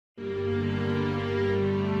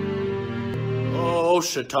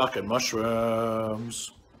Shiitake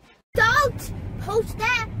Mushrooms. Don't post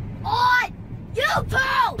that on YouTube!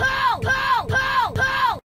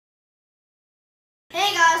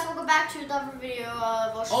 Hey guys, welcome back to another video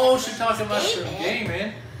of Shiitake Mushroom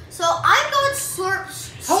Gaming. So I'm going slurp.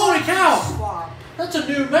 Holy cow! Swamp. That's a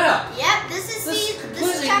new map. Yep, this is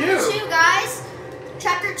chapter 2, guys.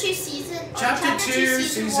 Chapter 2 season. Chapter 2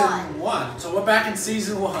 season 1. So we're back in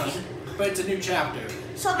season 1, but it's a new chapter.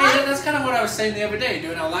 So hey, that's kind of what I was saying the other day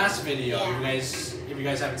during our last video. Yeah. If you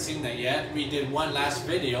guys haven't seen that yet, we did one last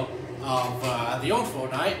video of the old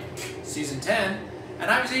Fortnite, season 10,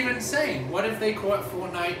 and I was even saying, what if they call it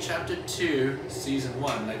Fortnite chapter 2, season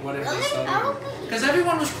 1? Like, what if they started? Because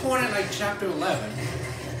everyone was calling it like chapter 11.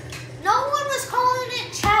 No one was calling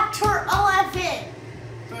it chapter 11.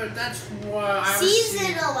 But that's why I was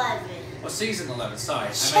Season 11. Well, season 11, sorry.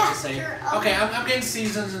 Chapter I meant to say. Okay, I'm getting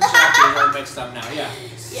seasons and chapters all mixed up now. Yeah.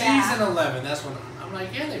 Season 11, that's when. I'm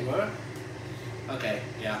like, yeah, they were. Okay,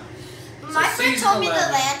 yeah. My friend told me to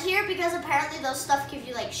land here because apparently those stuff give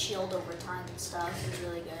you like shield over time and stuff. It's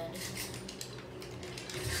really good.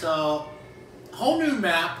 So, whole new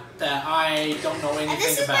map that I don't know anything about. And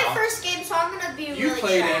this is my first game, so I'm gonna be really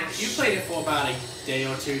trash. You played it for about a day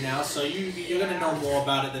or two now, so you're gonna know more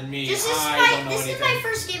about it than me. This is my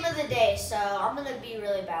first game of the day, so I'm gonna be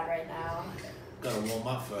really bad right now. Gotta warm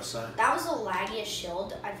up first, huh? That was the laggiest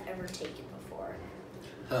shield I've ever taken before.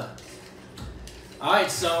 Huh.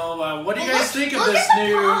 Alright, so what do you guys think of this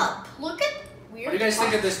new... Look at weird What do you guys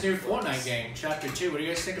think of this new Fortnite game, Chapter 2? What do you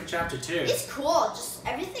guys think of Chapter 2? It's cool, just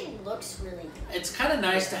everything looks really good. It's kind of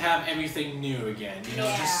nice to have everything new again, you know,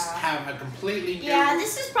 just have a completely new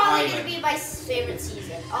this is probably going to be my favorite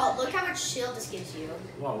season. Oh, look how much shield this gives you.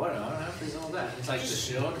 Well, what? I don't know if there's all that. It's like the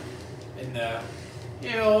shield and the,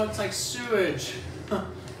 you know, it's like sewage.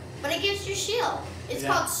 But it gives you shield. It's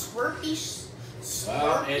called Slurpy.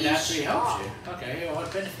 Well, it actually helps you. Okay, well,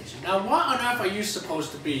 it benefits you. Now, what on earth are you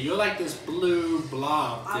supposed to be? You're like this blue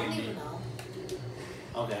blob thing. I don't even know.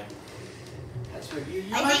 Okay. That's what you're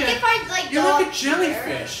I like think if I like you're like a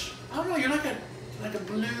jellyfish. I don't know, you're like a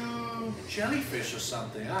blue jellyfish or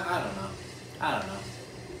something. I don't know. I don't know.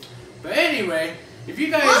 But anyway, if you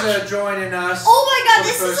guys are joining us. Oh my god,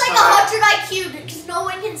 this is like 100 IQ because no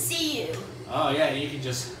one can see you. Oh yeah, you can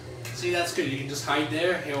just see, that's good. You can just hide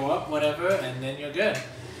there, heal up, whatever, and then you're good.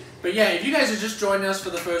 But yeah, if you guys are just joining us for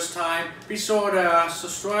the first time, be sure to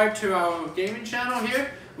subscribe to our gaming channel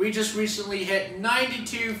here. We just recently hit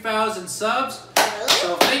 92,000 subs. Really?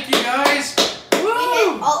 So thank you guys. Woo!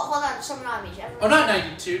 Oh, hold on, someone on me. Oh, not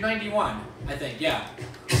 92, 91, I think, yeah.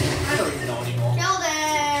 I don't even know anymore. Killed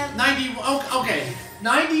him. 91, okay.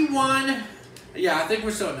 91, yeah, I think we're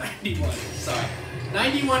still at 91, sorry.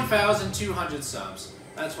 91,200 subs.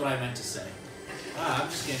 That's what I meant to say. I'm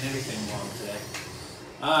just getting everything wrong today.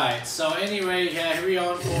 Alright, so anyway, yeah, here we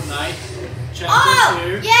are on Fortnite.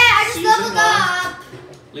 Chapter 2. Yeah, I just leveled up.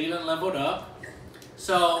 Leland leveled up.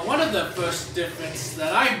 So, one of the first difference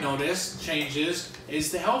that I've noticed, changes,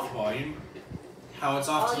 is the health volume. How it's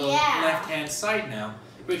off to the left-hand side now.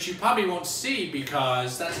 Which you probably won't see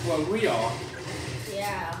because that's where we are.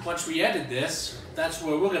 Yeah. Once we edit this, that's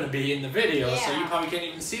where we're going to be in the video. So you probably can't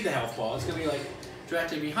even see the health bar. It's going to be like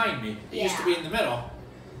directly behind me. It used to be in the middle.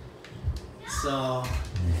 So,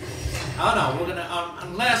 I don't know. We're gonna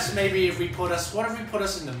unless maybe if we put us. What if we put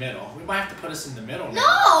us in the middle? We might have to put us in the middle.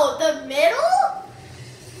 No, the middle.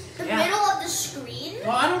 The middle of the screen.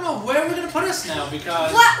 Well, I don't know where we're gonna put us now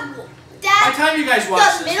because by the time you guys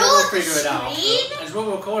watch this, we'll figure it out. Screen? As we're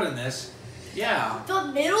recording this, yeah. The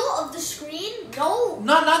middle of the screen? No.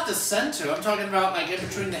 Not the center. I'm talking about like in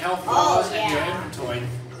between the health bars and your inventory.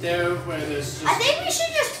 There, where there's just... I think we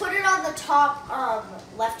should just put it on the top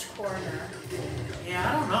left corner. Yeah,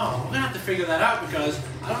 I don't know. We're gonna have to figure that out because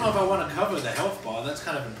I don't know if I want to cover the health bar. That's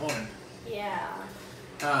kind of important. Yeah.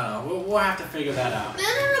 I don't know. We'll have to figure that out. No,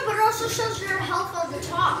 but it also shows your health on the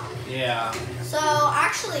top. Yeah. So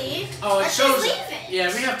actually, let's just leave it.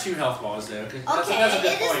 Yeah, we have 2 health bars there. Okay, that's a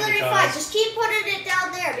good it is literally fine. Just keep putting it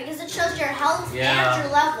down there because it shows your health and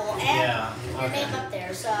your level and your name up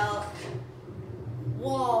there. So.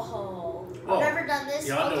 Whoa. I've never done this.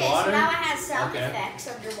 You're okay, underwater? so now it has sound effects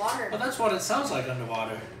underwater. Well, that's what it sounds like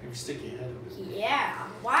underwater. If you stick your head over it. Yeah.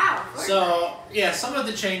 Wow. So, yeah, some of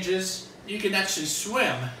the changes, you can actually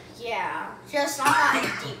swim. Yeah. Just I'm not in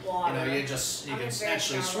deep water. You know, you can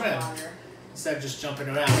actually swim. Instead of just jumping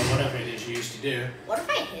around or whatever it is you used to do. What if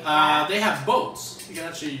I hit that? They have boats. You can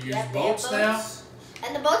actually use boats now.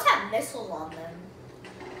 And the boats have missiles on them.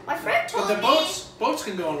 My friend told me... But the boats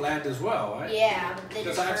can go on land as well, right? Yeah, but they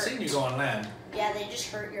just Because I've seen you go on land. Yeah, they just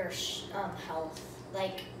hurt your health.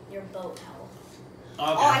 Like, your boat health.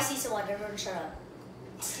 Oh, I see someone. Everyone shut up.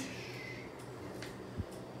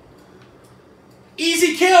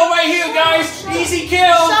 Easy kill right here, guys. Easy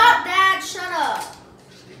kill. Shut, Dad. Shut up.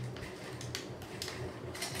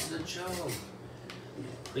 The joke.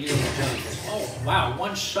 Leland jellyfish. Oh, wow.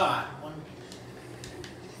 One shot.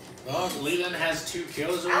 Oh, Leland has 2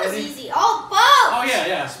 kills already. That was easy. Oh, boat. Oh,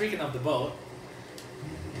 yeah. Speaking of the boat.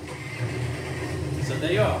 So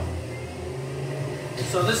there you go.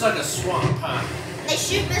 So this is like a swamp, huh? They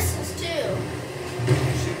shoot missiles too.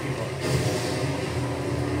 Shoot people.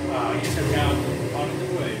 Wow, you took out part of the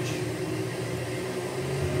bridge.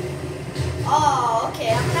 Oh, okay.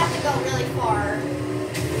 I'm gonna have to go really far.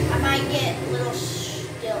 I might get a little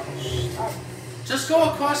still. Just go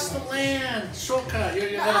across the land. Shortcut.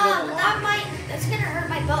 You're gonna go the line. That's gonna hurt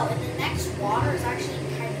my boat. And the next water is actually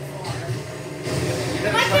kind of far.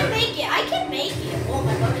 But I can make it. I can make it. Whoa,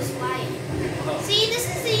 my boat is flying. Oh. See, this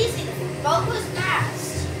is easy. The boat goes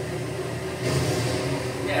fast.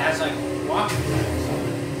 Yeah, it has like walking tracks on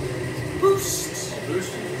it. Boost. Oh,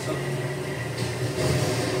 boosting or something.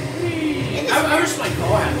 I wish my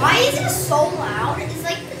car had. Why is it so loud? It's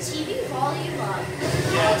like the TV volume up.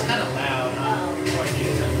 Yeah, it's kind of loud, huh?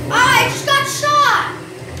 Oh, I just got shot!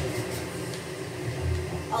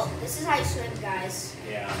 Oh, this is how you swim, guys.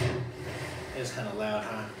 Yeah. It's kind of loud,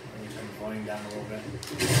 huh? Let me turn the volume down a little bit.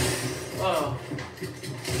 Whoa.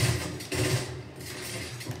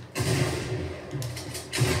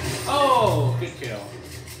 Oh, good kill.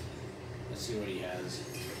 Let's see what he has.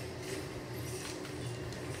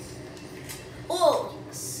 Oh,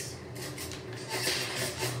 yes.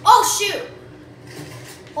 Oh, shoot!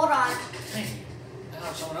 Hold on. Hey,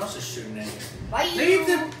 now someone else is shooting at you. Why you... Leave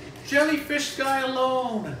the jellyfish guy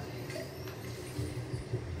alone.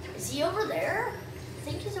 Is he over there? I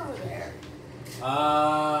think he's over there.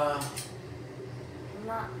 I'm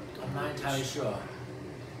I'm not entirely sure.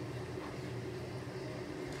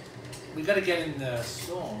 We gotta get in the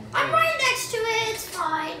storm. I'm right next to it. It's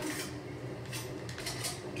fine.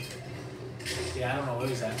 Yeah, I don't know where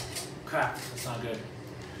he's at. Crap, that's not good.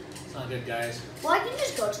 It's not good, guys. Well, I can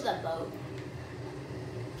just go to that boat.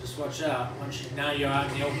 Just watch out. Now you're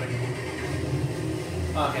out in the open.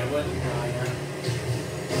 Okay, what?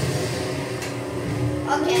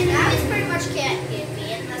 Okay, now he pretty much can't get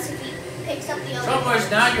me unless if he picks up the other. Trouble is,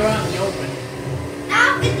 now you're out in the open.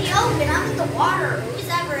 Now I'm in the open. I'm in the water. Who's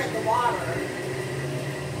ever in the water?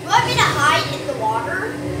 You want me to hide in the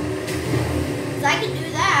water? Because I can do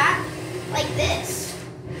that. Like this.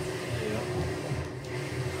 There you go.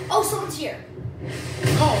 Oh, someone's here.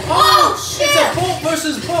 Oh, shit! It's a boat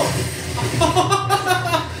versus boat.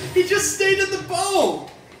 He just stayed in the boat.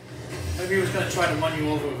 Maybe he was gonna try to run you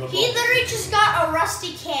over with a boat. He literally just got a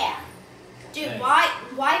rusty can. Dude, Hey.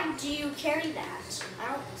 why do you carry that?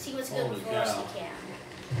 I don't see what's good Holy with a cow. rusty can.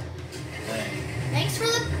 Dang. Thanks for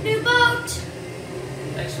the new boat.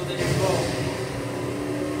 Thanks for the new boat.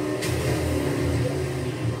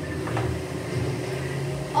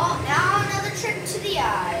 Oh, now another trip to the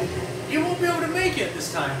eye. You won't be able to make it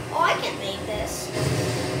this time. Oh, I can make this.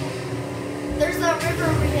 There's a river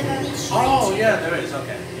over here that leads straight Oh, to. yeah, there is.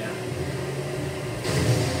 Okay, yeah.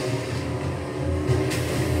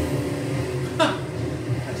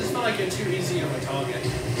 I just felt like you're too easy of a target.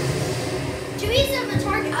 Too easy of a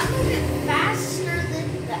target. I'm moving faster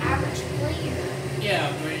than the average player.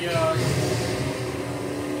 Yeah, but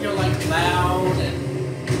you're like loud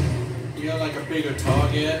and you're like a bigger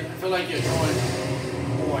target. I feel like you're drawing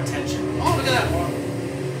more attention. Oh, look at that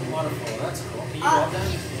waterfall. That's cool. Can you walk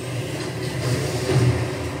that?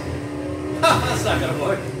 That's not gonna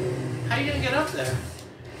work. How are you gonna get up there?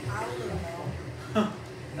 I don't know.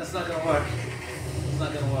 That's not gonna work. It's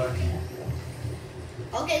not gonna work.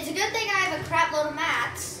 Okay, it's a good thing I have a crap load of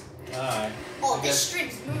mats. Alright. Oh, this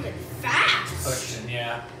string's moving fast. Pushing,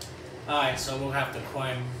 yeah. Alright, so we'll have to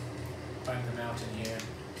climb the mountain here.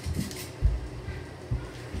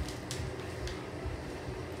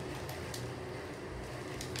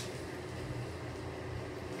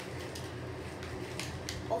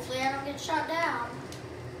 Hopefully I don't get shot down.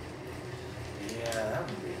 Yeah, that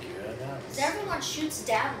would be good. Because everyone shoots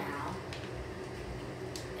down now.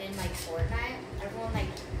 In like Fortnite, everyone like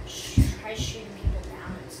tries shooting people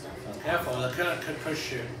down and stuff. Careful, the current could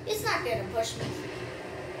push you. It's not gonna push me.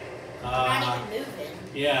 I'm not even moving.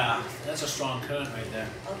 Yeah, that's a strong current right there.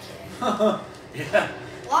 Okay. Yeah.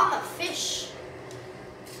 Well, I'm a fish.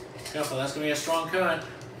 Careful, that's gonna be a strong current.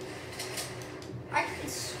 I can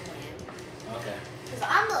swim. Okay. Because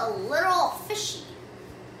I'm a little fishy.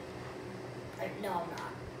 No, I'm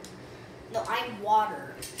not. No, I'm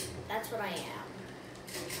water. That's what I am.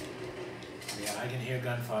 Yeah, I can hear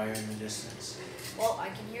gunfire in the distance. Well, I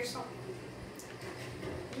can hear some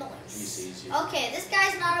He noise. sees you. Okay, this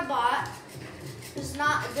guy's not a bot. He's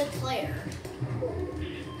not a good player.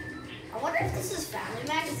 I wonder if this is Family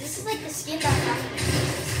Man, because this is like the skin that Family Man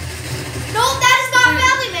uses. No, that is not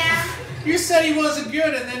Family Man! You said he wasn't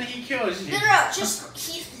good and then he kills you. No, just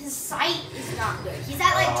his sight is not good. He's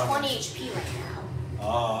at like 20 HP right now.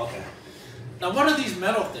 Oh, okay. Now, what are these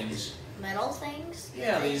metal things? Metal things?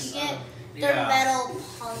 Yeah, like these. you get they're metal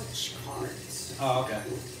punch cards. Oh, okay.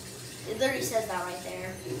 It literally says that right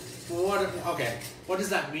there. Well, what? Okay. What does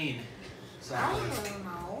that mean? I don't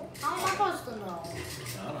know. How am I supposed to know?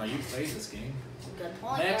 I don't know. You played this game. Good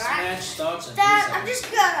point. Next right? match starts in 3 Dad, seconds. I'm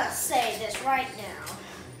just gonna say this right now.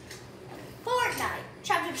 Fortnite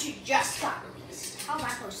Chapter 2 just got released. How am I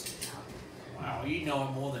supposed to know? Wow, you know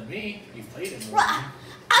it more than me. You've played it more Well, than me.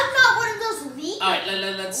 I'm not one of those leaders. All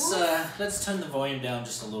right, let's turn the volume down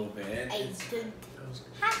just a little bit. It's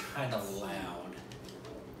kind of loud.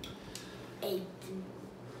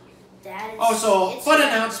 That is, Oh, so it's fun loud.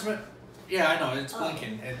 announcement. Yeah, I know it's Oh.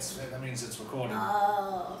 blinking. That means it's recording.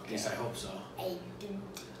 Oh, At least I hope so. I do.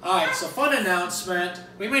 Alright, so fun announcement.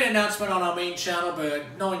 We made an announcement on our main channel, but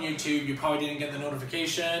knowing YouTube, you probably didn't get the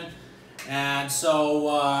notification. And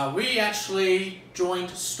so we actually joined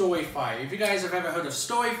Storyfire. If you guys have ever heard of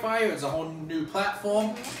Storyfire, it's a whole new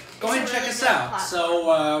platform. Go ahead and check us out.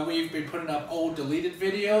 So we've been putting up old deleted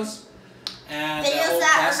videos. And Videos old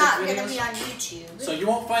that are not classic going to videos. be on YouTube. So you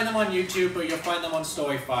won't find them on YouTube, but you'll find them on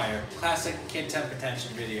Storyfire. Classic kid temp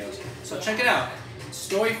attention videos. So check it out.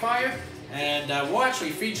 Storyfire. And we're actually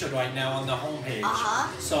featured right now on the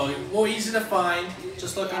homepage. So we're easy to find.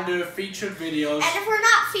 Just look under featured videos. And if we're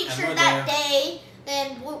not featured that there. day,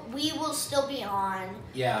 then we will still be on.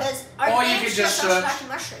 Yeah. Because Or our you name's could just just search. Shiitake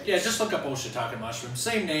Mushrooms. Yeah, just look up Shiitake Mushrooms.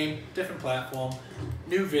 Same name, different platform,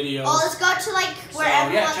 new videos. Oh, let's go to like where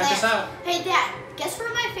everyone yeah, check us lands. out. Hey, Dad, guess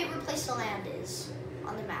where my favorite place to land is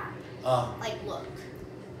on the map? Like, look.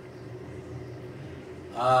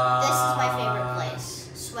 This is my favorite place.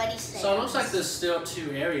 Sweaty Sands. So it looks like there's still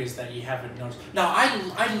 2 areas that you haven't noticed. Now,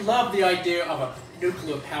 I love the idea of a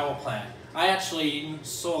nuclear power plant. I actually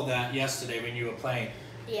saw that yesterday when you were playing.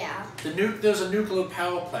 Yeah. There's a nuclear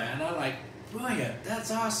power plant, and I'm like, brilliant,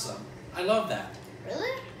 that's awesome. I love that.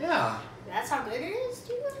 Really? Yeah. That's how good it is,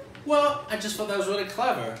 dude? Well, I just thought that was really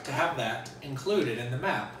clever to have that included in the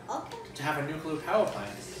map. Okay. To have a nuclear power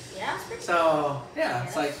plant. Yeah, it's pretty So, yeah,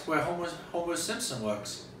 it's like where Homer Simpson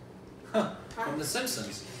works. From The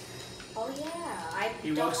Simpsons. Oh, yeah.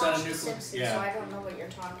 He don't works on a watch The nuclear- Simpsons, yeah. so I don't know what you're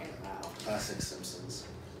talking about. Classic Simpsons.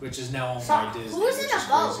 Which is now owned So, by Disney. who's in which a is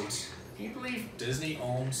boat? crazy. Can you believe Disney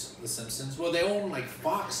owns The Simpsons? Well, they own like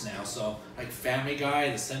Fox now, so like Family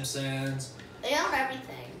Guy, The Simpsons. They own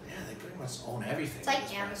everything. Yeah, they pretty much own everything. It's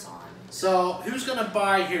like Amazon. So, who's gonna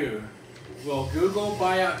buy who? Will Google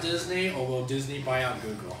buy out Disney, or will Disney buy out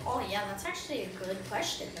Google? Oh, yeah, that's actually a good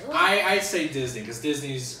question. I'd say Disney, because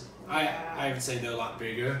Disney's, Yeah. I would say they're a lot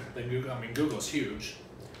bigger than Google. I mean, Google's huge.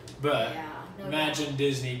 But Yeah, no imagine doubt.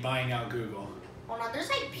 Disney buying out Google. Hold on, there's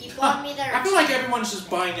like people on me that are. I feel like everyone's just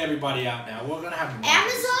buying everybody out now. We're gonna have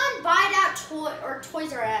Amazon bought out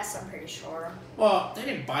Toys R Us, I'm pretty sure. Well, they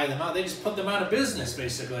didn't buy them out. They just put them out of business,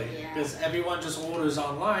 basically. Yeah. Because everyone just orders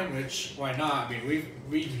online, which, why not? I mean,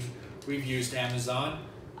 we've used Amazon.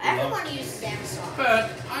 Everyone uses Amazon.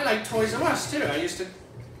 But I like Toys R Us, too. I used to,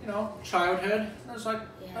 childhood. That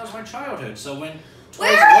was my childhood. So when Toys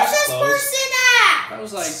Where R is Us this closed, person at? that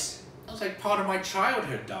was like part of my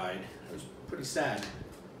childhood died. It was pretty sad.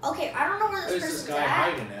 Okay, I don't know where this There's person's this guy at.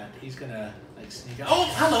 hiding at. He's gonna like sneak out. Oh,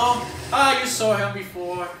 hello! Ah, you saw him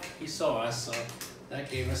before. He saw us, so that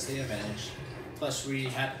gave us the advantage. Plus, we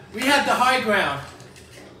had the high ground.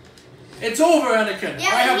 It's over, Anakin. Yeah,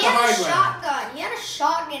 I have he the had high a ground. shotgun. He had a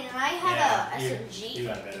shotgun, and I had a SMG. You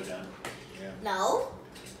got a better gun. Yeah. No.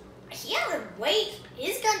 He had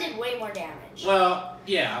his gun did way more damage. Well,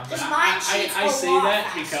 yeah, but Just mine shoots I a say lot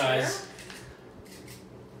that faster. because,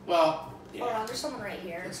 well, Hold yeah, on, there's someone right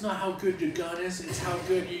here. it's not how good your gun is, it's how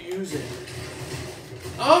good you use it.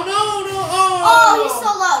 Oh, no, Oh, he's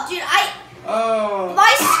so low. Dude, Oh.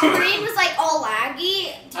 my screen was like all laggy.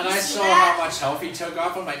 Did And you I see saw that? how much health he took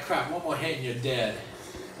off. I'm like, crap, one more hit and you're dead.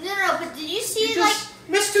 No, but did you see He like just,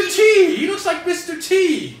 Mr. T! He looks like Mr.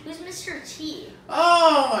 T! who's Mr. T?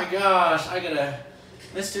 Oh my gosh,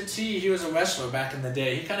 Mr. T, he was a wrestler back in the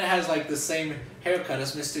day. He kind of has like the same haircut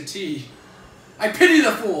as Mr. T. I pity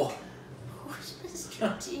the fool! Who's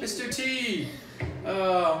Mr. T? Mr. T!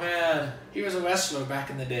 Oh man, he was a wrestler back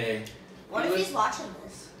in the day. What if he's watching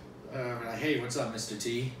this? Like, hey, what's up, Mr.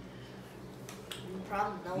 T?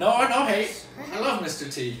 Probably no. No hate. I love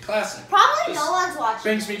Mr. T. Classic. Probably Just no one's watching.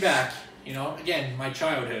 Brings me this. back. You know, again, my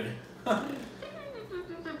childhood.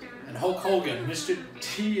 And Hulk Hogan, Mr.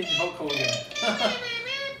 T and Hulk Hogan.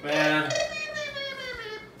 Man.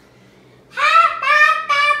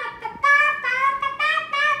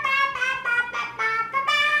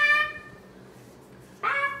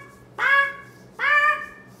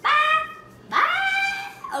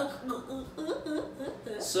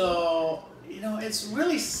 So, you know, it's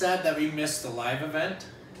really sad that we missed the live event.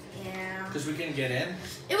 Yeah. Because we couldn't get in.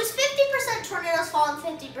 It was 50% Tornadoes Fall and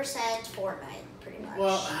 50% Fortnite, pretty much.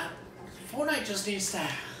 Well, Fortnite just needs to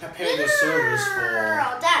prepare their servers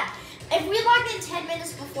for... Dad, if we logged in 10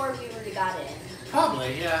 minutes before, we would have got in.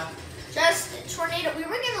 Probably, yeah. Just Tornado, we were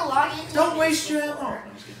going to log in 10 Don't minutes waste your... before. Oh,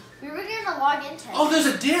 I'm just kidding. We were going to log in 10 Oh, there's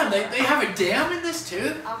a dam. They have a dam in this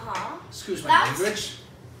too? Uh-huh. Excuse my That's- language.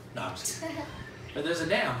 No, I'm just kidding. But there's a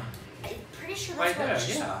dam. I'm pretty sure Right that's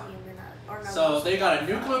there, what yeah. or no, So they got a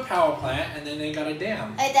nuclear power plant and then they got a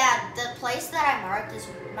dam. Hey, Dad, the place that I marked is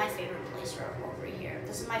my favorite place over here.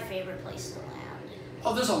 This is my favorite place to land.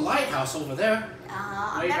 Oh, there's a lighthouse over there.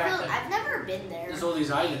 Uh-huh. Way back there. I've never been there. There's all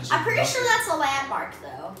these islands. I'm pretty sure that's a landmark,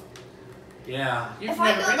 though. Yeah. You've If I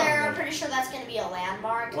never go been there, over I'm pretty sure that's going to be a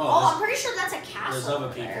landmark. Well, I'm pretty sure that's a castle. There's other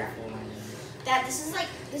over people there. falling in. Dad,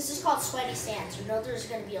 this is called Sweaty Sands. You know there's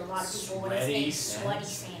going to be a lot of people when it's Sweaty named Sands? Sweaty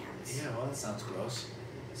Sands. Yeah, well, that sounds gross.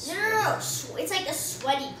 No. It's like a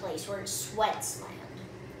sweaty place where it sweats land.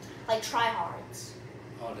 Like tryhards.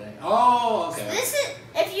 Oh, dang. Oh, okay. So this is,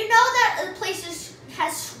 if you know that a place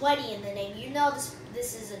has sweaty in the name, you know this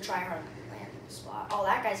is a tryhard land spot. Oh,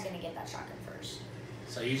 that guy's going to get that shotgun first.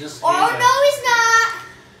 So you just... Oh, no, he's not.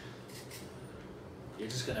 You're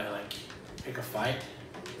just going to, like, pick a fight.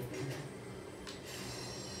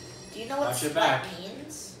 Do you know what Watch your sweat back.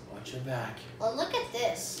 means? Watch your back. Well, look at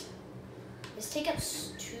this. Let's take up 2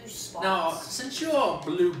 spots. Now, since you're a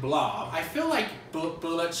blue blob, I feel like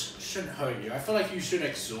bullets shouldn't hurt you. I feel like you should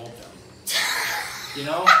absorb them. You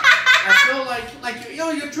know? I feel like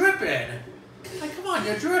yo, you're dripping. Like, come on,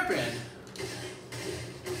 you're dripping.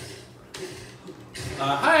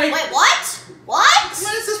 Hi. Wait, what? What?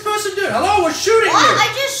 What is this person doing? Hello, we're shooting What? you.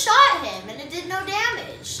 I just shot him and it did no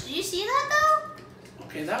damage. Did you see that though?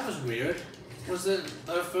 Okay, that was weird. Was it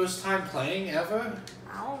their first time playing ever?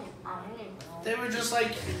 I don't know. They were just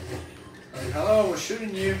like, hello, we're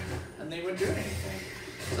shooting you, and they weren't doing anything.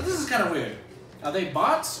 So this is kind of weird. Are they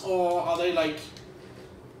bots or are they like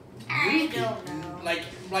I don't know.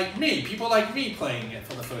 like me, people like me playing it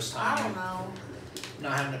for the first time? I don't know.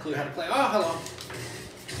 Not having a clue how to play. Oh, hello.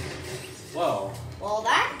 Whoa. Well,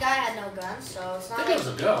 that guy had no gun, so it's not I like think it was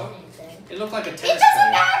a he go. did anything. It looked like a It tennis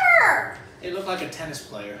doesn't player. matter! It looked like a tennis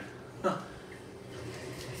player.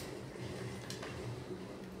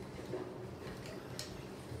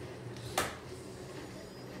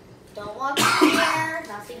 Don't walk in here.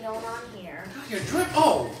 Nothing going on here. You're drip.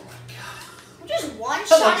 Oh my I'm just God.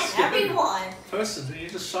 one-shotting scared. everyone. Person, you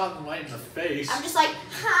just shot them right in the face. I'm just like,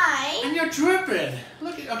 hi. And you're dripping.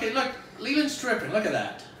 Look at, okay, look. Leland's dripping. Look at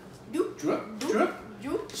that. Doop, Drip, doop, drip.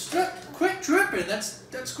 doop. Strip, quit dripping.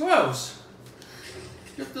 That's gross.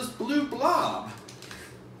 You're this blue blob.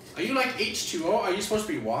 Are you like H2O? Are you supposed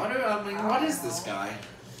to be water? I mean, what is this guy?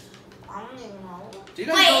 I don't even know. Do you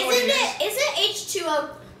guys know what he is? Isn't H2O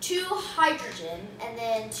 2 hydrogen and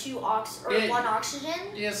then 1 oxygen?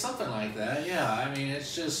 Yeah, something like that. Yeah, I mean,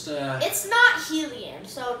 it's just. It's not helium,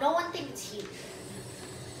 so no one thinks it's helium.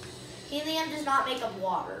 Helium does not make up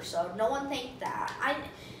water, so no one think that.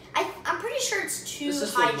 I'm pretty sure it's 2 This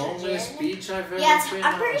is hydrogen. the loneliest beach I've ever Yeah, been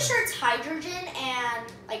I'm pretty on. sure it's hydrogen and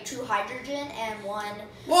like 2 hydrogen and 1.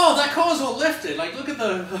 Whoa, that car's all lifted. Like, look at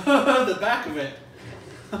the the back of it.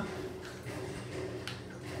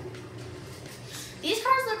 These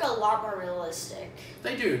cars look a lot more realistic.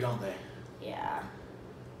 They do, don't they? Yeah.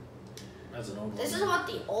 That's an old This one. is what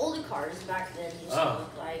the old cars back then used to Oh.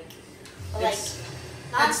 look like. It's-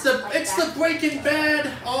 not It's the like it's that. the Breaking Bad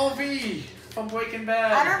RV from Breaking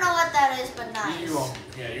Bad. I don't know what that is, but nice. You won't.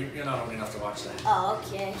 Yeah, you're not old enough to watch that. Oh,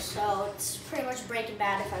 okay. So it's pretty much Breaking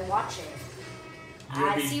Bad if I watch it.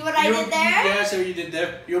 See what I you'll- did there? Yeah, so you did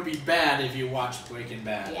there. You'll be bad if you watch Breaking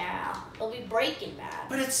Bad. Yeah, it'll be Breaking Bad.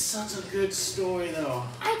 But it's such a good story, though.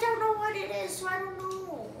 I don't know what it is, so I don't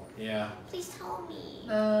know. Yeah. Please tell me.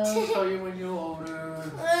 I'll tell you when you're older.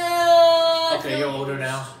 I Okay, feel you're older loose.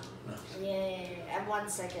 now. Yeah. At 1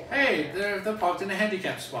 second. Hey, they're parked in a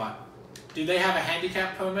handicap spot. Do they have a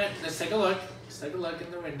handicap permit? Let's take a look. Let's take a look in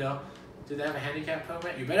the window. Do they have a handicap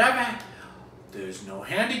permit? You better have a... There's no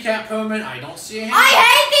handicap permit. I don't see a handicap. I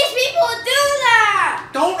hate these people who do that!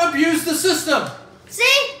 Don't abuse the system.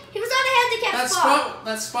 See? He was on a handicap spot.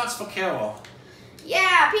 That spot's for Carol.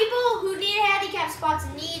 Yeah, people who need handicap spots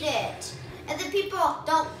need it. and then people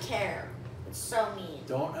don't care. It's so mean.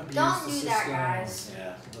 Don't abuse Don't the do system. that, guys.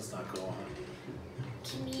 Yeah, let's not go on.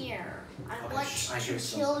 Come here. I Okay, want I to hear kill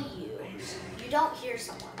some- you. I hear some- You don't hear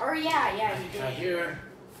someone. Or yeah, you do. I hear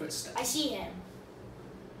footsteps. I see him.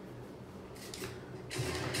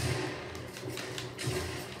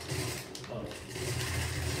 Oh.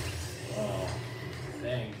 Oh.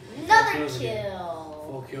 Dang. Another kills again. kill.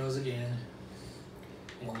 4 kills again.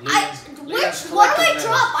 And What Leon's do I collecting medals.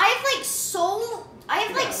 drop? I have like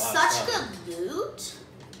Yeah, a lot of such stuff. good loot.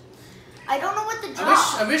 I don't know what to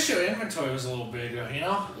drop. I wish your inventory was a little bigger, you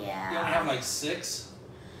know? Yeah. You only have like 6.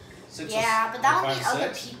 6 Yeah, but that or would need 5,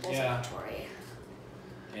 other 6. people's Yeah. inventory.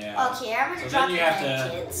 Yeah. Okay, I'm gonna So drop then the you have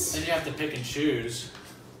med to kits. then you have to pick and choose.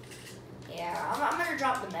 Yeah, I'm gonna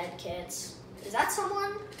drop the med kits. Is that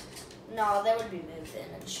someone? No, they would be moved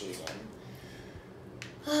in and shoot him.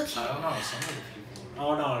 Okay. I don't know, some of the people.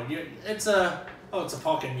 Oh no, it's a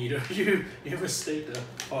pocket meter. You mistake the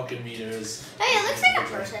pocket meter as. Hey, it looks like a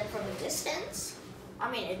person from a distance. I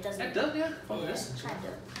mean, it doesn't. It does, yeah. From Yeah, distance. kind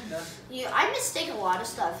of. Yeah. Yeah, I mistake a lot of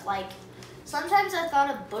stuff. Like, sometimes I thought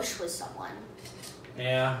a bush was someone.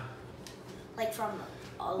 Yeah. Like from.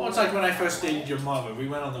 Well, it's like when I first dated your mother. We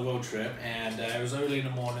went on the road trip, and it was early in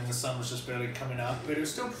the morning. The sun was just barely coming up, but it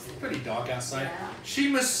was still pretty dark outside. Yeah. She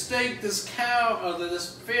mistaked this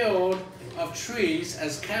this field of trees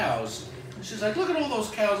as cows. And she's like, "Look at all those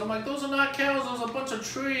cows." I'm like, "Those are not cows. Those are a bunch of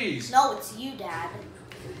trees." No, it's you, Dad.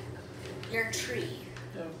 You're a tree.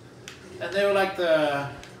 Yeah. And they were like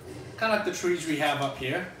kind of like the trees we have up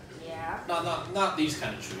here. Yeah. Not these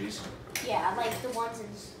kind of trees. Yeah, like the ones in.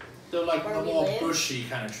 They're like Where the we more live? bushy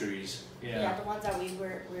kind of trees. Yeah, the ones that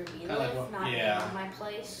where we Kinda live, like what- not yeah. in my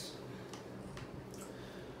place.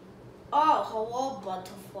 Oh, hello,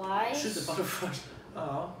 butterflies. Shoot the butterflies.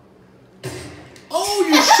 Oh. Oh,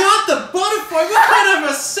 you shot the butterfly! What kind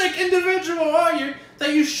of a sick individual are you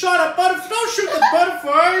that you shot a butterfly? Don't shoot the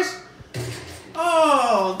butterflies!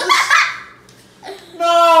 Oh, this...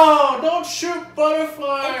 No, don't shoot It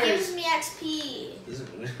butterflies! gives me XP. Is it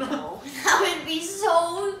really? No, that would be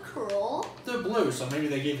so cruel. They're blue, so maybe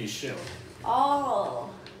they give you shield. Oh.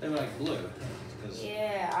 They were like blue. 'Cause-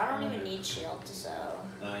 Yeah, I don't even need shield, so.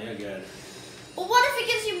 Nah, you're good. But what if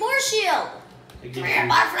it gives you more shield? It gives Come here, you-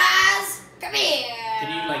 butterflies! Come here!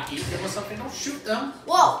 Can you like eat them or something? Don't shoot them.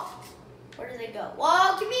 Whoa! Where do they go?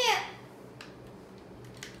 Whoa, come here!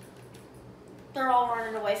 They're all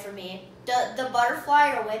running away from me. The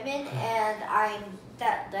butterfly are women, and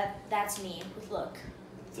that's me. Look.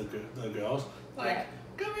 The girls. Like, Yeah.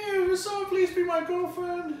 come here, so please be my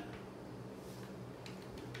girlfriend.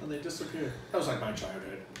 And they disappear. That was like my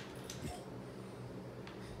childhood.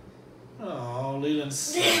 Oh, Leland's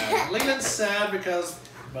sad. Leland's sad because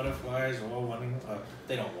butterflies are all running.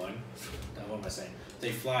 They don't run. What am I saying?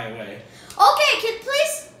 They fly away. Okay,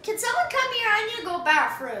 can someone come here? I need to go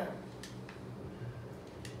bathroom.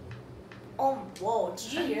 Oh, whoa,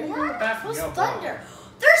 did you I hear didn't go to the that? bathroom. What's Yo, thunder?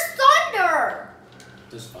 There's thunder!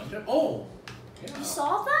 There's thunder? Oh! Yeah. You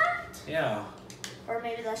saw that? Yeah. Or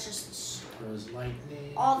maybe that's just... There's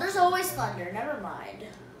lightning. Oh, there's always thunder. Never mind.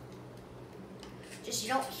 Just you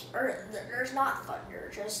don't... Or there's not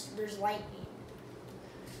thunder. Just there's lightning.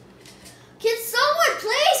 Can someone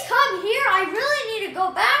please come here? I really need to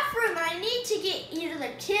go bathroom. I need to get either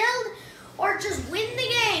killed or just win the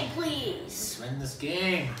game, please. Let's win this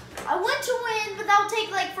game. I want to win, but that'll take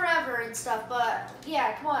like forever and stuff. But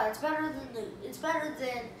yeah, come on, it's better than it's better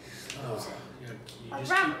than losing. You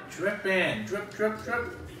just keep dripping. Drip, drip,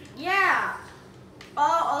 drip. Yeah.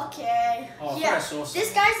 Oh, okay. Oh, I yeah. thought I saw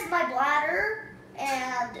This guy's my bladder,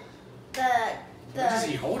 and Where does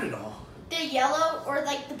he the hold it all? the yellow or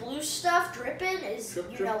like the blue stuff dripping is Drip,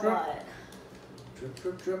 you drip, know drip. what. Drip,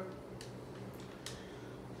 drip, drip.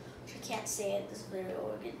 I can't say it. This video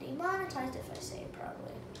will get demonetized if I say it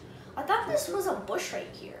probably. I thought this was a bush right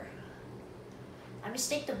here. I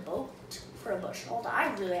mistake the boat for a bush. Hold on,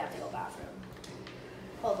 I really have to go bathroom.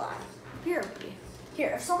 Hold on. Here,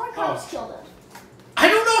 if someone comes, kill them. I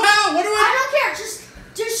don't know how. What do I don't care.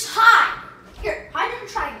 Just hide. Here, hide in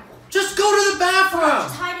the triangle. Just go to the Just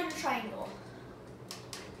bathroom. hide in the triangle.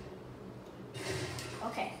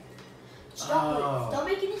 Okay. Just don't Oh. move. Don't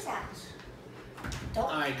make any sounds. Don't.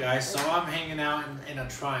 Alright, guys. So I'm hanging out in a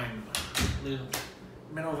triangle.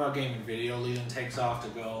 Middle of our gaming video, Leland takes off to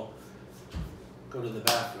go to the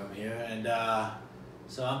bathroom here, and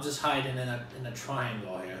so I'm just hiding in a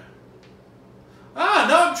triangle here. Ah,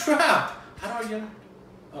 no, I'm trapped. How do I get?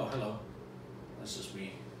 Oh, hello. That's just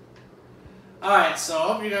me. All right, so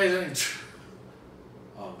I hope you guys are.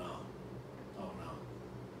 Oh no. Oh no.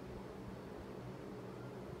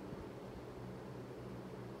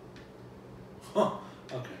 Huh.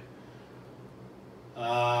 Okay.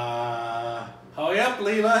 Hurry up,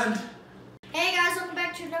 Leland. Hey guys, welcome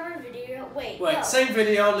back to another video. Wait, no. Same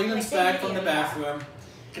video. Leland's Same back video, from the bathroom.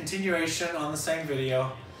 Continuation on the same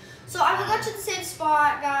video. So I forgot to the same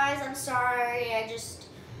spot, guys. I'm sorry. I just...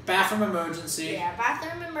 Bathroom emergency. Yeah,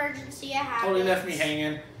 bathroom emergency. I have Totally left me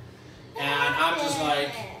hanging. And I'm just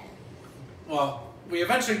like, well, we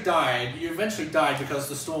eventually died. You eventually died because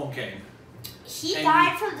the storm came. He and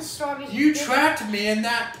died from the storm. You trapped me in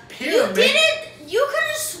that pyramid. You didn't. You could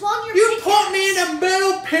have swung your You pickaxe. put me in a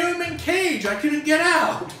metal pyramid cage. I couldn't get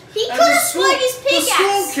out. He could have swung his pickaxe.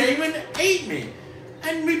 The storm came and ate me.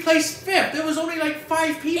 And we placed fifth. There was only like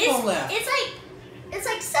 5 people left. It's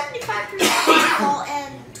like 75% people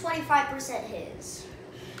and 25% his.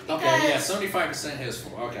 Okay, yeah, 75% his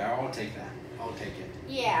fault. Okay, I'll take that. I'll take it.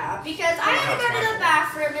 Yeah, because I had to go to the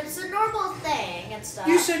bathroom. It's a normal thing and stuff.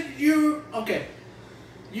 You said okay.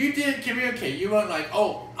 You didn't communicate. You weren't like,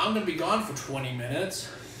 oh, I'm going to be gone for 20 minutes.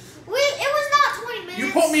 It was not 20 minutes.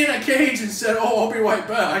 You put me in a cage and said, oh, I'll be right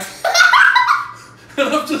back. And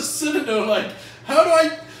I'm just sitting there like, how do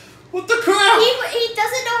I... What the crap? He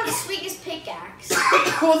doesn't know how to swing his pickaxe.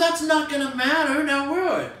 Well, that's not going to matter now,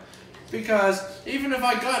 will it? Because even if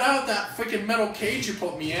I got out that freaking metal cage you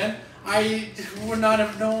put me in, I would not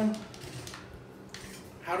have known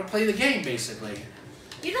how to play the game, basically.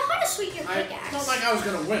 You know how to swing your pickaxe. Not like I was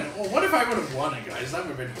going to win. Well, what if I would have won it, guys? That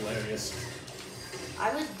would have been hilarious.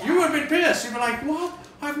 I would die. You would have been pissed. You'd be like, what?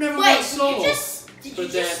 I've never won solo. I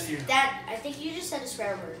think you just said a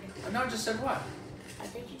swear word. No, I just said what? I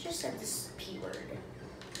think you just said this P word.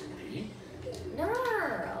 P?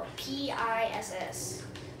 No. P-I-S-S.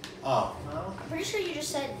 Oh, no. I'm pretty sure you just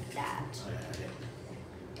said that. Oh, yeah, I did.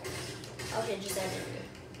 Okay, just said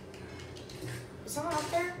it. Is someone up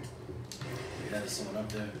there? Yeah, there's someone up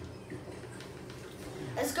there.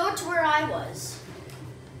 Let's go to where I was.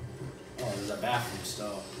 Oh, there's a bathroom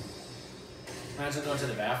still. Imagine going to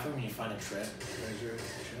the bathroom and you find a treasure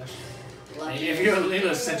chest. And if you're in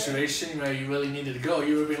a situation where you really needed to go,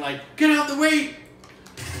 you would be like, get out the way!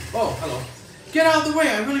 Oh, hello. Get out the way,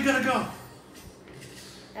 I really gotta go.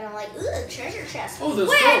 And I'm like, ugh, treasure chest. Oh, there's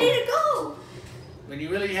Where gold. I need to go? When you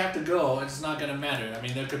really have to go, it's not gonna matter. I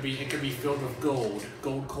mean, it could be filled with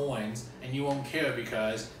gold coins, and you won't care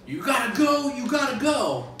because you gotta go, you gotta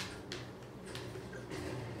go.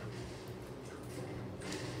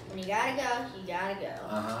 When you gotta go, you gotta go.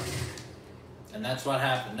 Uh-huh. And that's what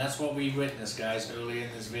happened. That's what we witnessed, guys, early in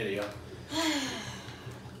this video.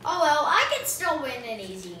 Oh well, I can still win an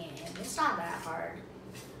easy game. It's not that hard.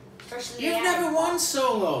 Especially You've never won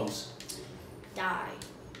solos. Die.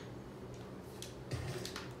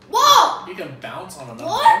 Whoa! You can bounce on another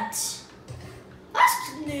What? one.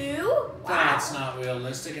 That's new. Wow. That's not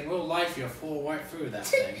realistic. In real life, you'll fall right through that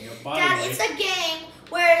thing. Your body Dad, weight. it's a game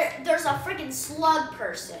where there's a freaking slug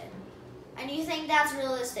person. And you think that's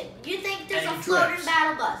realistic. You think there's And a he floating drips.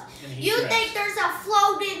 battle bus. And he You drips. think there's a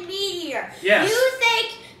floating meteor. Yes. You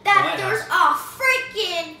think that The there's a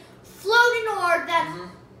freaking floating orb that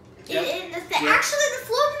Yep. in the thing. Yep. Actually, the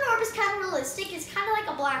floating orb is kind of realistic. It's kind of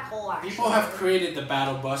like a black hole, actually. People have created the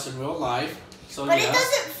battle bus in real life. So But yes, it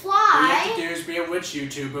doesn't all you have fly. to do is be a witch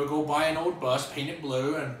YouTuber, go buy an old bus, paint it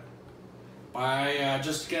blue, and buy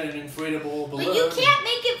just get an inflatable balloon. But you can't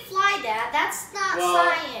make it fly, Dad. That's not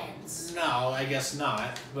science. No, I guess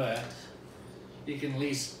not. But you can at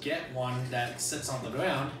least get one that sits on the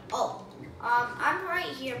ground. Oh, I'm right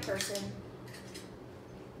here, person.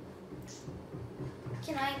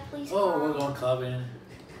 Can I please Oh, come? we're going clubbing.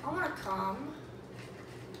 I want to come.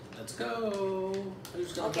 Let's go.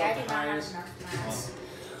 Who's gonna Okay, I go do the not have highest? enough mats.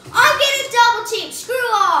 I'm getting double teamed. Screw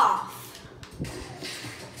off.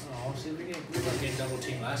 Oh, see, we got getting double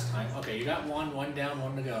team last time. Okay, you got one down,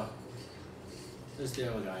 one to go. Where's the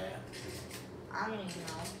other guy at? I don't even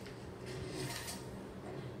know.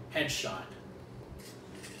 Headshot.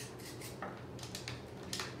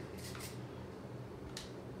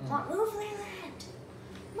 Move, Leland.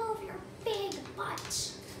 Move your big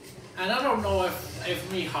butt. And I don't know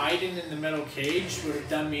if me hiding in the metal cage would have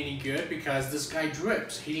done me any good because this guy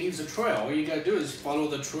drips. He leaves a trail. All you gotta do is follow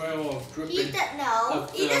the trail of dripping. He doesn't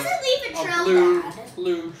leave a trail, blue, Dad.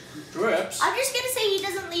 blue drips. I'm just gonna say he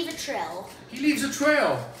doesn't leave a trail. He leaves a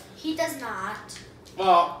trail. He does not.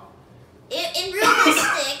 Well, In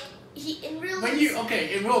realistic, in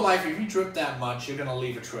real life, if you drip that much, you're gonna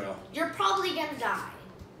leave a trail. you're probably gonna die.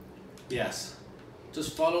 Yes.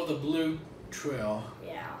 Just follow the blue trail,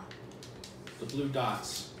 Yeah. the blue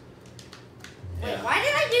dots. Wait, Yeah. why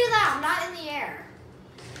did I do that? I'm not in the air.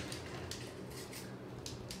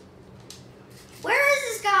 Where is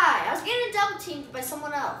this guy? I was getting double teamed by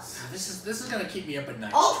someone else. This is gonna keep me up at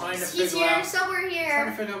night. Oh, trying to he's figure here, out, somewhere trying to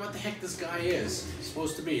here. figure out what the heck this guy is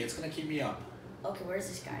supposed to be. It's gonna keep me up. Okay, where's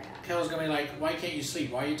this guy at? Kel's gonna be like, why can't you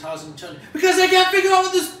sleep? Why are you tossing and turning? Because I can't figure out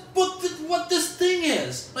what this thing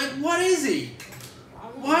is. Like, what is he?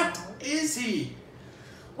 What is he?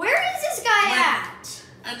 Where is this guy at?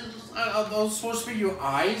 And are those supposed to be your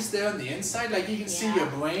eyes there on the inside? Like you can see your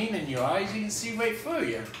brain and your eyes. You can see right through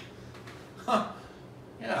you. Huh.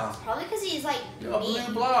 Yeah. Probably because he's like You're a me.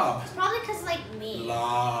 blue blob. It's probably because like me.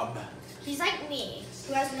 Blob. He's like me,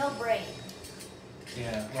 who has no brain.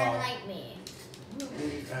 Yeah. Kind Well, of like me.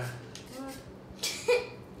 uh,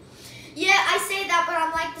 Yeah, I say that, but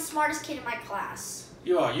I'm like the smartest kid in my class.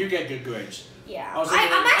 you are. You get good grades. Yeah. I was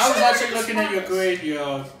actually looking at your grade,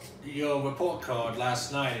 your report card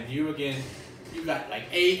last night, and you got like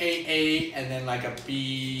A, and then like a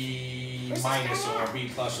B minus or a B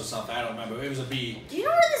plus or something. I don't remember. It was a B. Do you know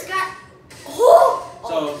where this guy? Oh!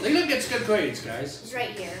 So Leland gets good grades, guys. He's right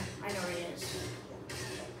here. I know where he is.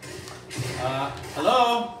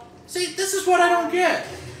 Hello? See, this is what I don't get.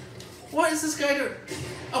 What is this guy doing?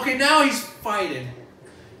 Okay, now he's fighting.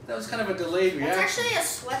 That was kind of a delayed reaction. That's actually a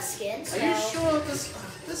sweat skin, so... Are you sure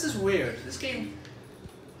this is weird? This game,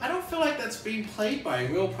 I don't feel like that's being played by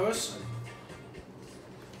a real person.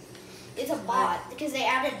 It's a bot, because they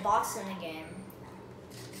added bots in the game.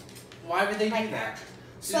 Why would they do Like that?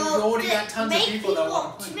 So you already got tons of people that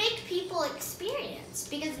want to to play. make people experience,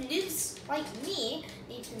 because noobs like me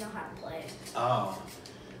need to know how to play. Oh.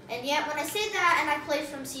 And yet, when I say that, and I played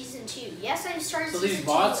from season 2, yes, I started So season 2. these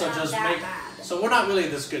bots are and I'm just that making. bad. So we're not really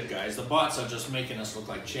this good, guys. The bots are just making us look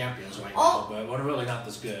like champions right now, but we're really not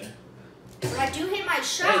this good. But I do hit my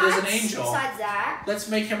shots. Hey, there's an angel. Besides that, Let's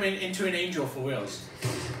make him into an angel for reals.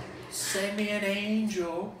 Send me an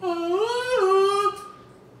angel. Oh.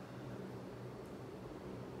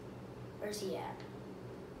 where's he at?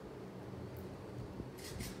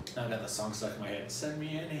 Now I got the song stuck in my head. Send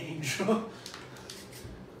me an angel.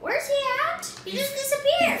 Where's he at? He just He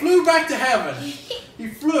disappeared. flew back to heaven. He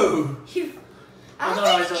flew. I Oh, don't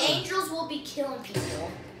no, think it's angels will be killing people.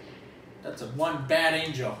 That's one bad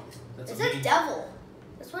angel. That's It's a a mean- devil.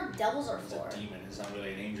 That's what devils are It's for. a demon. It's not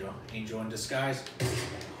really an angel. Angel in disguise.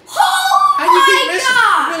 Oh How do you keep my missing?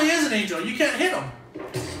 god! It really is an angel. You can't hit him.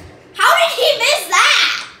 How did he miss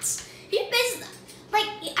that? He missed, like,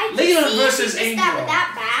 I Leon can see versus he missed that, Angel. but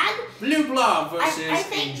that bad. Blue blob versus I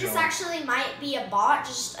think angel. this actually might be a bot,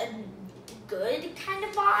 just a good kind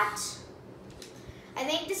of bot. I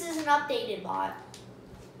think this is an updated bot.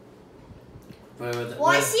 Well,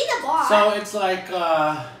 I see the bot. So it's like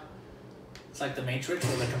the Matrix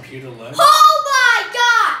where the computer learns. Oh my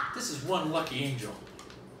god! This is one lucky angel.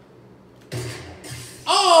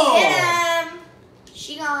 Oh! Hit him!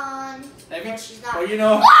 She gone. No, she's not. Well, you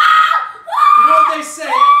know what they say.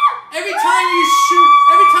 Every time you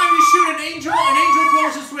shoot an angel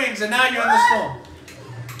grows its wings, and now you're in the storm.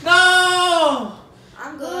 No!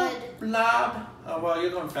 I'm good. Blob. Oh well,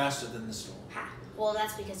 you're going faster than the storm. Ha. Well,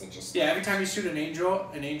 that's because it just. Yeah, every time you shoot an angel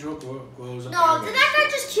grows up. No, did that guy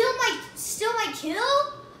just steal my kill?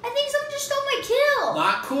 I think someone just stole my kill.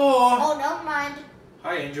 Not cool. Oh, never mind.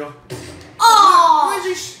 Hi, Angel. Oh!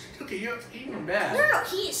 Where's he? Okay, you're even bad. No,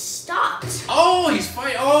 he stopped. Oh, he's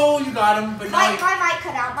fighting. Oh, you got him. But now My mic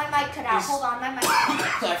cut out. My mic cut out. Hold on, my mic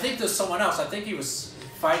cut out. I think there's someone else. I think he was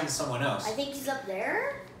fighting someone else. I think he's up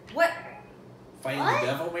there. What? Fighting What? the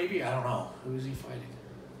devil, maybe? I don't know. Who is he fighting?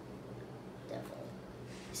 Devil.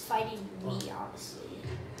 He's fighting me, obviously.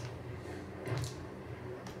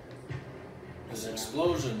 There's He's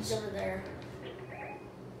explosions. over there.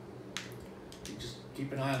 You just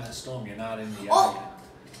keep an eye on that storm. You're not in the Oh! eye.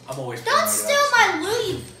 I'm always Don't paranoid steal about my loot,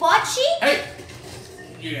 you butt cheek! Hey!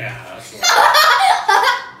 Yeah, that's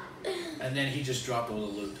right. And then he just dropped all the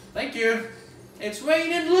loot. Thank you. It's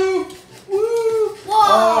raining loot. Woo! Whoa!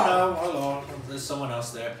 Oh no! Hello. There's someone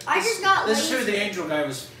else there. I just got This is who lazy. the angel guy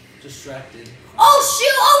was distracted. Oh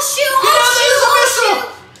shoot! Oh shoot! Oh shoot! Oh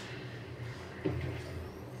shoot!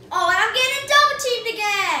 Oh, and I'm getting double teamed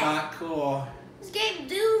again. Not cool. This game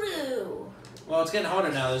doo doo. Well, it's getting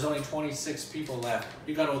harder now. There's only 26 people left.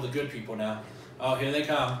 You got all the good people now. Oh, here they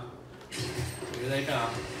come. Here they come.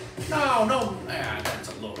 No, no. Ah, that's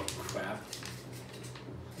a load of crap.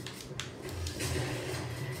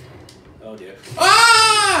 Oh dear.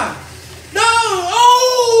 Ah! No!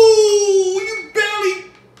 Oh! You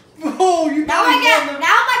barely. Oh, you Now barely I get. won the-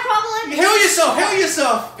 Now my problem. Heal yourself! Heal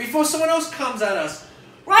yourself! Before someone else comes at us.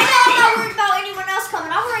 Right now I'm not worried about anyone else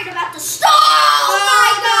coming. I'm worried about the storm. Oh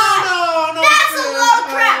my god! No, no, That's a load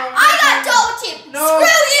of crap. I got double teamed. No.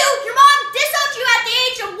 Screw you. Your mom disowned you at the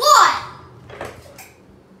age of 1.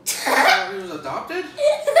 He was a adopted?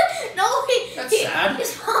 No, That's sad.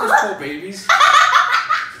 his Those mom. poor babies.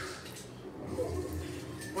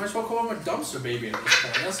 Might as well call him a dumpster baby at this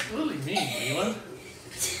point. That's really mean, Leland.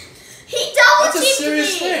 He double That's a teamed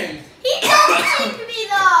serious me. thing. He double teamed me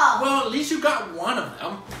though. Well, at least you got one of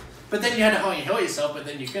them. But then you had to heal yourself, but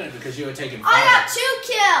then you couldn't because you were taking 5. I got 2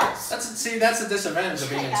 kills. That's a disadvantage of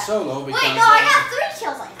being in solo because. Wait, no, I got 3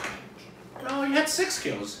 kills. I think. No, you had 6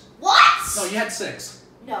 kills. What? No, you had 6.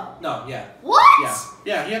 No. No, yeah. What?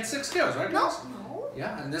 Yeah, he had 6 kills, right? No. Guys? No.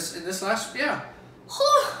 Yeah, in this last, yeah.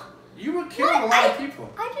 Oh, You were killing a lot of people.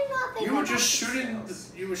 I did not think You were I got just 6 shooting.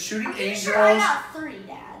 kills. You were shooting I'm pretty angels. sure I got 3,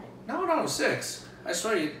 Dad. No, 6. I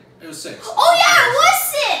swear it was 6. Oh yeah, it was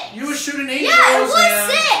 6. You were shooting angels. Yeah, it was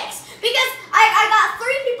and 6 because I got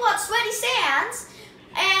 3 people at Sweaty Sands,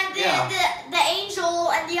 and the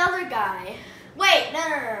angel and the other guy. Wait, no.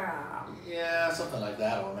 Yeah, something like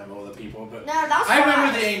that. I don't remember all the people, but No, that was 5. I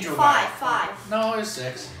remember the angel guy. 5. No, it was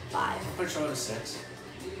 6. 5. I'm pretty sure it was 6.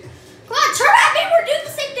 Come on, turn at me. We're doing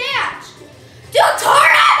the same dance. Dude,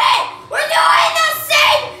 turn at me. We're doing the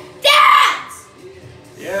same dance.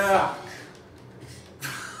 Yeah.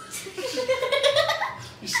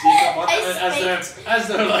 You sneak up on them as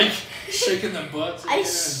they're like shaking their butts. I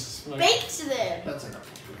spaked them. That's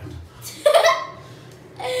inappropriate.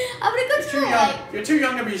 I'm gonna go to the light. You're too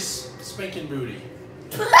young to be spanking booty.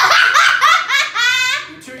 You're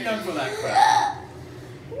too young for that crap.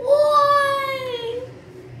 Why?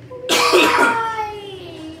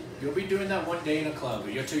 Why? You'll be doing that one day in a club,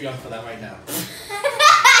 but you're too young for that right now.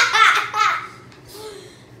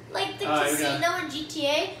 Like the Alright, casino in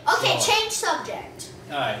GTA? Okay, change subject.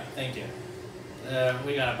 Alright, thank you.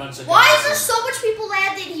 We got a bunch of Why guys is there here. so much people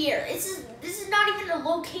landed here? This is not even a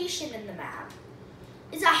location in the map.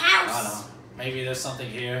 It's a house. I don't know. Maybe there's something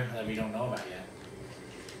here that we don't know about yet.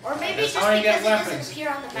 Or maybe That's just how you because get it doesn't weapons. appear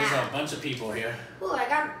on the There's a map. bunch of people here. Ooh, I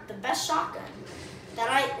got the best shotgun.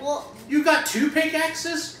 You got 2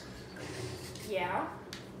 pickaxes? Yeah.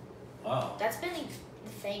 Oh. That's been the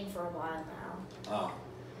thing for a while now. Oh.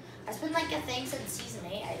 That's been like a thing since season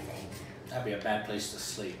 8, I think. That'd be a bad place to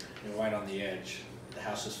sleep. You're right on the edge. The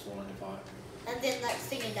house is falling apart. And then next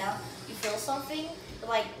thing you know, you feel something. You're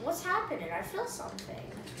like, what's happening? I feel something.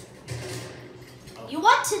 Oh. You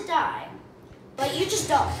want to die, but you just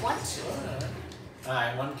don't want to.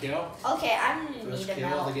 Alright, 1 kill. Okay, I'm gonna First need a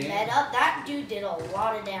kill of the game. med up. That dude did a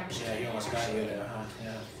lot of damage. Yeah, he almost got you there, huh?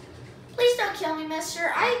 Yeah. Please don't kill me,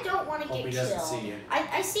 mister. I don't want to Hope get he killed. doesn't see you.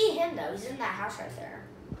 I see him though. He's in that house right there.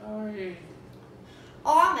 Oh, yeah.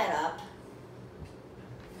 Oh, I'm med up.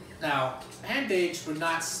 Now, bandage would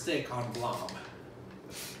not stick on Blob.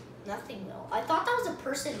 Nothing will. I thought that was a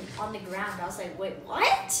person on the ground. I was like, wait,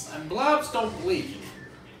 what? And blobs don't bleed.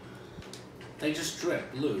 They just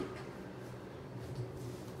drip blue.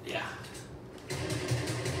 Yeah.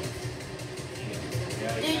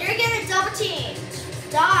 Dude, you're getting double teamed.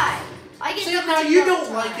 Die. I get See, double now teamed you all the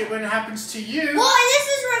don't like time. it when it happens to you. Well, this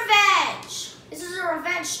is revenge. This is a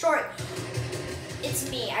revenge story. It's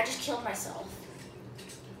me. I just killed myself.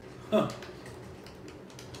 Huh.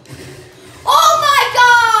 Oh my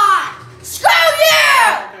god! Screw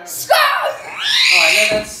you! Okay. Screw you! Alright,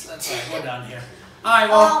 that's right. We're done here. Alright,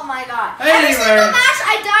 well. Oh my god. Anyway. Every single match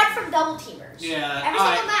I died from double teamers. Yeah. Every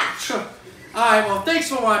single match. Sure. Alright, well, thanks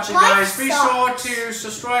for watching, Life guys. Be sucks. sure to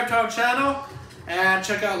subscribe to our channel and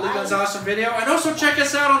check out Leland's Life. awesome video. And also check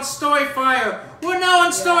us out on Storyfire. We're now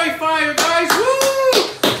on Storyfire, guys. Woo!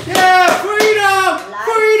 Yeah, freedom! Life.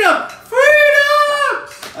 Freedom! Freedom!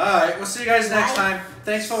 Alright, we'll see you guys next Life time.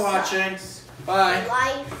 Thanks for watching. sucks. Bye.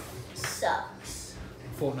 Life sucks.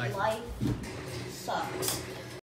 Fortnite. Life sucks.